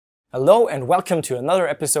Hello and welcome to another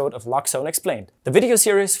episode of Loxone Explained, the video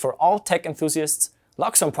series for all tech enthusiasts,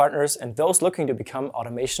 Loxone partners and those looking to become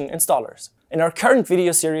automation installers. In our current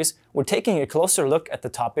video series, we're taking a closer look at the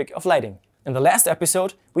topic of lighting. In the last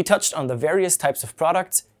episode, we touched on the various types of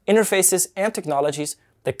products, interfaces and technologies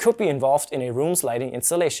that could be involved in a room's lighting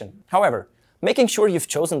installation. However, making sure you've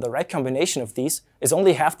chosen the right combination of these is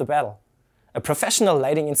only half the battle. A professional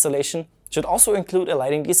lighting installation should also include a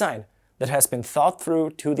lighting design that has been thought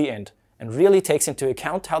through to the end and really takes into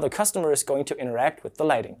account how the customer is going to interact with the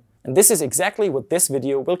lighting. And this is exactly what this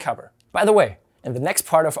video will cover. By the way, in the next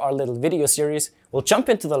part of our little video series, we'll jump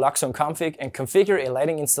into the Loxone config and configure a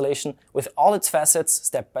lighting installation with all its facets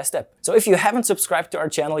step by step. So if you haven't subscribed to our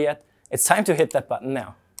channel yet, it's time to hit that button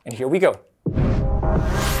now. And here we go.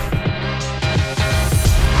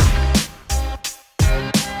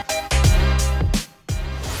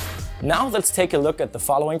 Now let's take a look at the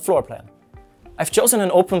following floor plan. I've chosen an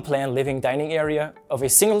open plan living dining area of a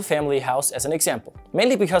single family house as an example,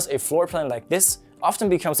 mainly because a floor plan like this often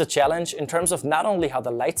becomes a challenge in terms of not only how the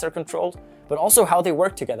lights are controlled, but also how they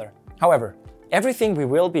work together. However, everything we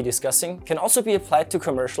will be discussing can also be applied to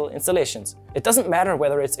commercial installations. It doesn't matter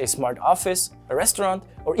whether it's a smart office, a restaurant,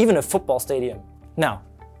 or even a football stadium. Now,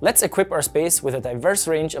 let's equip our space with a diverse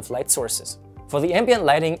range of light sources. For the ambient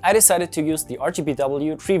lighting, I decided to use the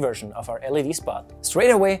RGBW tree version of our LED spot.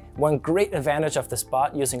 Straight away, one great advantage of the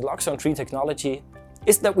spot using Loxone tree technology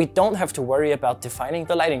is that we don't have to worry about defining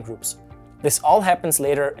the lighting groups. This all happens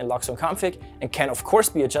later in Loxone config and can of course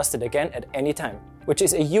be adjusted again at any time, which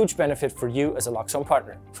is a huge benefit for you as a Loxone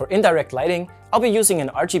partner. For indirect lighting, I'll be using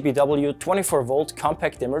an RGBW 24-volt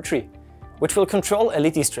compact dimmer tree, which will control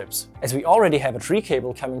LED strips. As we already have a tree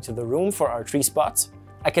cable coming to the room for our tree spots,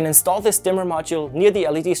 I can install this dimmer module near the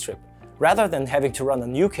LED strip, rather than having to run a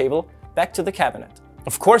new cable back to the cabinet.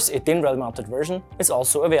 Of course, a DIN rail mounted version is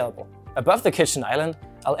also available. Above the kitchen island,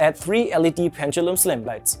 I'll add 3 LED pendulum slim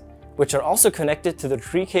lights, which are also connected to the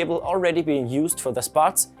tree cable already being used for the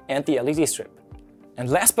spots and the LED strip. And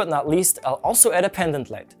last but not least, I'll also add a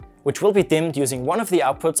pendant light, which will be dimmed using one of the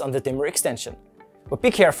outputs on the dimmer extension. But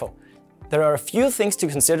be careful, there are a few things to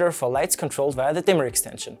consider for lights controlled via the dimmer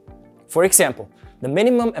extension. For example, the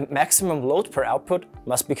minimum and maximum load per output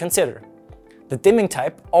must be considered. The dimming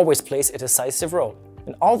type always plays a decisive role,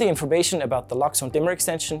 and all the information about the Loxone dimmer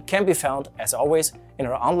extension can be found, as always, in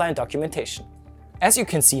our online documentation. As you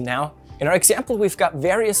can see now, in our example we've got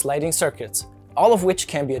various lighting circuits, all of which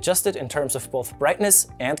can be adjusted in terms of both brightness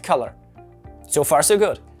and color. So far so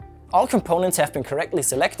good. All components have been correctly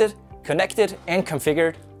selected, connected and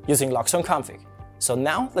configured using Loxone config. So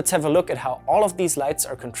now let's have a look at how all of these lights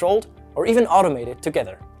are controlled or even automated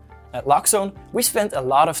together. At Loxone, we spent a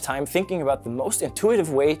lot of time thinking about the most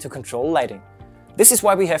intuitive way to control lighting. This is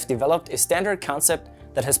why we have developed a standard concept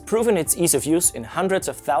that has proven its ease of use in hundreds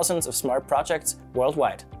of thousands of smart projects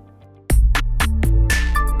worldwide.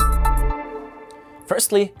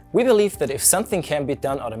 Firstly, we believe that if something can be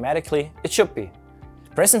done automatically, it should be.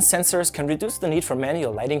 Presence sensors can reduce the need for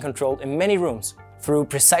manual lighting control in many rooms. Through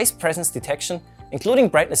precise presence detection, including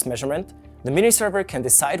brightness measurement, the mini server can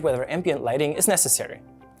decide whether ambient lighting is necessary.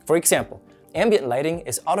 For example, ambient lighting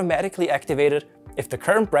is automatically activated if the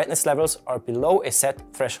current brightness levels are below a set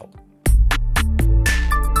threshold.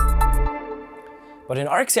 But in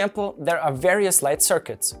our example, there are various light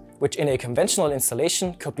circuits, which in a conventional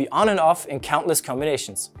installation could be on and off in countless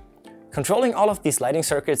combinations. Controlling all of these lighting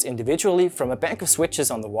circuits individually from a bank of switches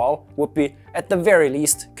on the wall would be, at the very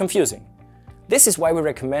least, confusing. This is why we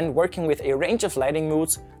recommend working with a range of lighting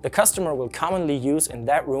moods the customer will commonly use in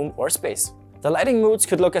that room or space. The lighting moods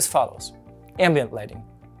could look as follows. Ambient lighting.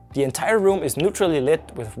 The entire room is neutrally lit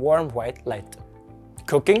with warm white light.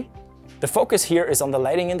 Cooking. The focus here is on the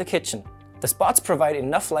lighting in the kitchen. The spots provide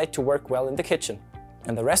enough light to work well in the kitchen,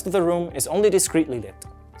 and the rest of the room is only discreetly lit.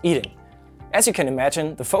 Eating. As you can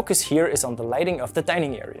imagine, the focus here is on the lighting of the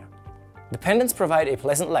dining area. The pendants provide a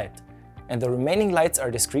pleasant light, and the remaining lights are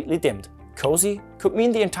discreetly dimmed. Cozy could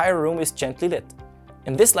mean the entire room is gently lit.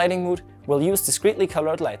 In this lighting mood, we'll use discreetly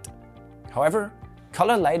colored light. However,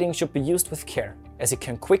 color lighting should be used with care, as it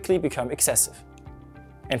can quickly become excessive.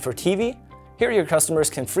 And for TV, here your customers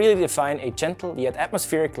can freely define a gentle yet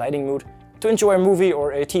atmospheric lighting mood to enjoy a movie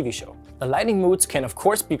or a TV show. The lighting moods can of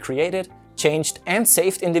course be created, changed and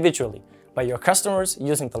saved individually by your customers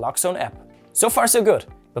using the Loxone app. So far so good,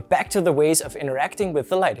 but back to the ways of interacting with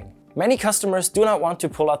the lighting. Many customers do not want to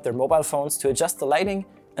pull out their mobile phones to adjust the lighting,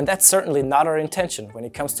 and that's certainly not our intention when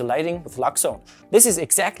it comes to lighting with Loxone. This is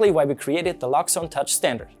exactly why we created the Loxone Touch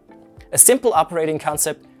Standard, a simple operating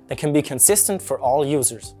concept that can be consistent for all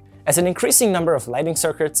users. As an increasing number of lighting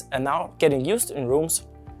circuits are now getting used in rooms,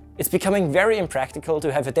 it's becoming very impractical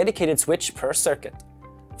to have a dedicated switch per circuit.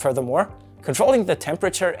 Furthermore, controlling the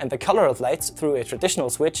temperature and the color of lights through a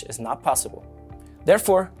traditional switch is not possible.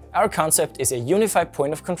 Therefore, our concept is a unified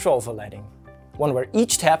point of control for lighting, one where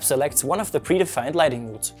each tab selects one of the predefined lighting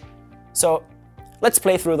moods. So, let's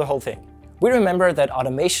play through the whole thing. We remember that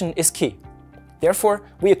automation is key. Therefore,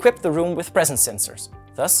 we equip the room with presence sensors.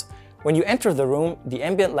 Thus, when you enter the room, the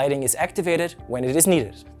ambient lighting is activated when it is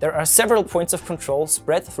needed. There are several points of control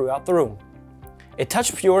spread throughout the room. A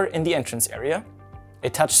touch pure in the entrance area, a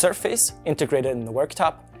touch surface integrated in the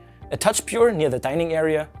worktop, a touch pure near the dining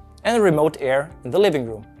area, and a remote air in the living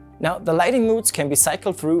room. Now, the lighting moods can be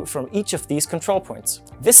cycled through from each of these control points.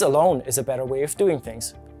 This alone is a better way of doing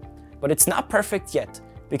things. But it's not perfect yet,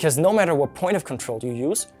 because no matter what point of control you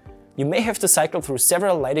use, you may have to cycle through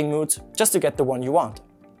several lighting moods just to get the one you want.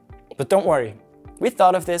 But don't worry, we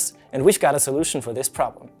thought of this and we've got a solution for this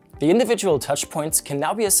problem. The individual touch points can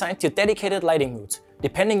now be assigned to dedicated lighting moods,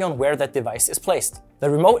 depending on where that device is placed. The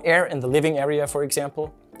remote air in the living area, for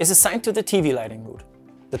example, is assigned to the TV lighting mood.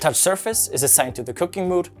 The touch surface is assigned to the cooking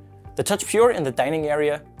mood. The touch pure in the dining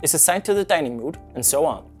area is assigned to the dining mood, and so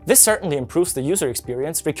on. This certainly improves the user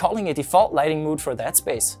experience, recalling a default lighting mood for that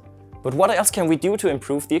space. But what else can we do to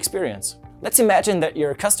improve the experience? Let's imagine that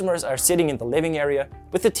your customers are sitting in the living area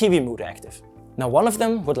with the TV mood active. Now one of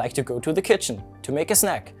them would like to go to the kitchen to make a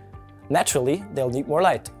snack. Naturally, they'll need more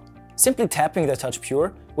light. Simply tapping the touch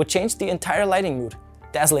pure would change the entire lighting mood,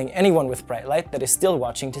 dazzling anyone with bright light that is still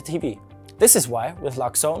watching the TV. This is why, with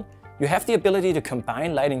Loxone, you have the ability to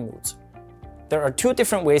combine lighting moods. There are two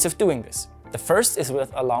different ways of doing this. The first is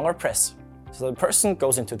with a longer press. So the person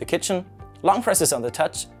goes into the kitchen, long presses on the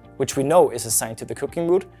touch, which we know is assigned to the cooking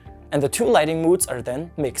mood, and the two lighting moods are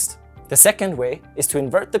then mixed. The second way is to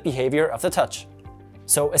invert the behavior of the touch.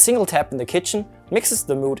 So a single tap in the kitchen mixes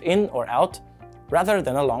the mood in or out, rather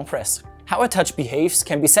than a long press. How a touch behaves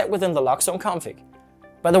can be set within the Loxone config.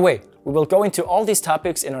 By the way, we will go into all these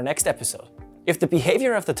topics in our next episode. If the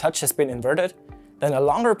behavior of the touch has been inverted, then a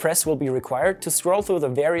longer press will be required to scroll through the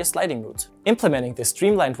various lighting moods. Implementing this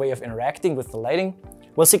streamlined way of interacting with the lighting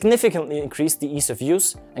will significantly increase the ease of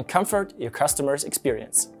use and comfort your customer's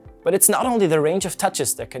experience. But it's not only the range of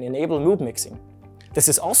touches that can enable mood mixing. This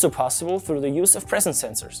is also possible through the use of presence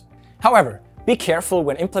sensors. However, be careful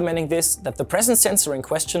when implementing this that the presence sensor in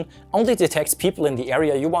question only detects people in the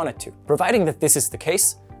area you want it to. Providing that this is the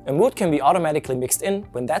case, a mood can be automatically mixed in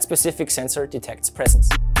when that specific sensor detects presence.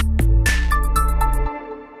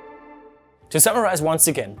 To summarize once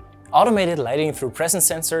again, automated lighting through presence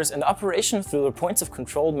sensors and operation through the points of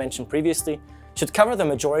control mentioned previously should cover the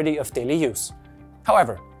majority of daily use.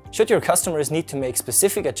 However, should your customers need to make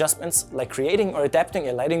specific adjustments like creating or adapting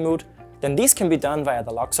a lighting mood, then these can be done via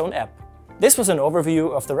the Loxone app. This was an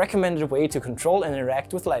overview of the recommended way to control and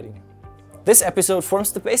interact with lighting. This episode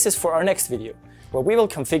forms the basis for our next video, where we will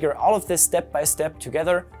configure all of this step by step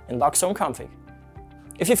together in Loxone config.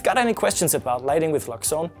 If you've got any questions about lighting with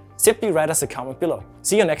Loxone, simply write us a comment below.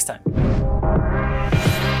 See you next time.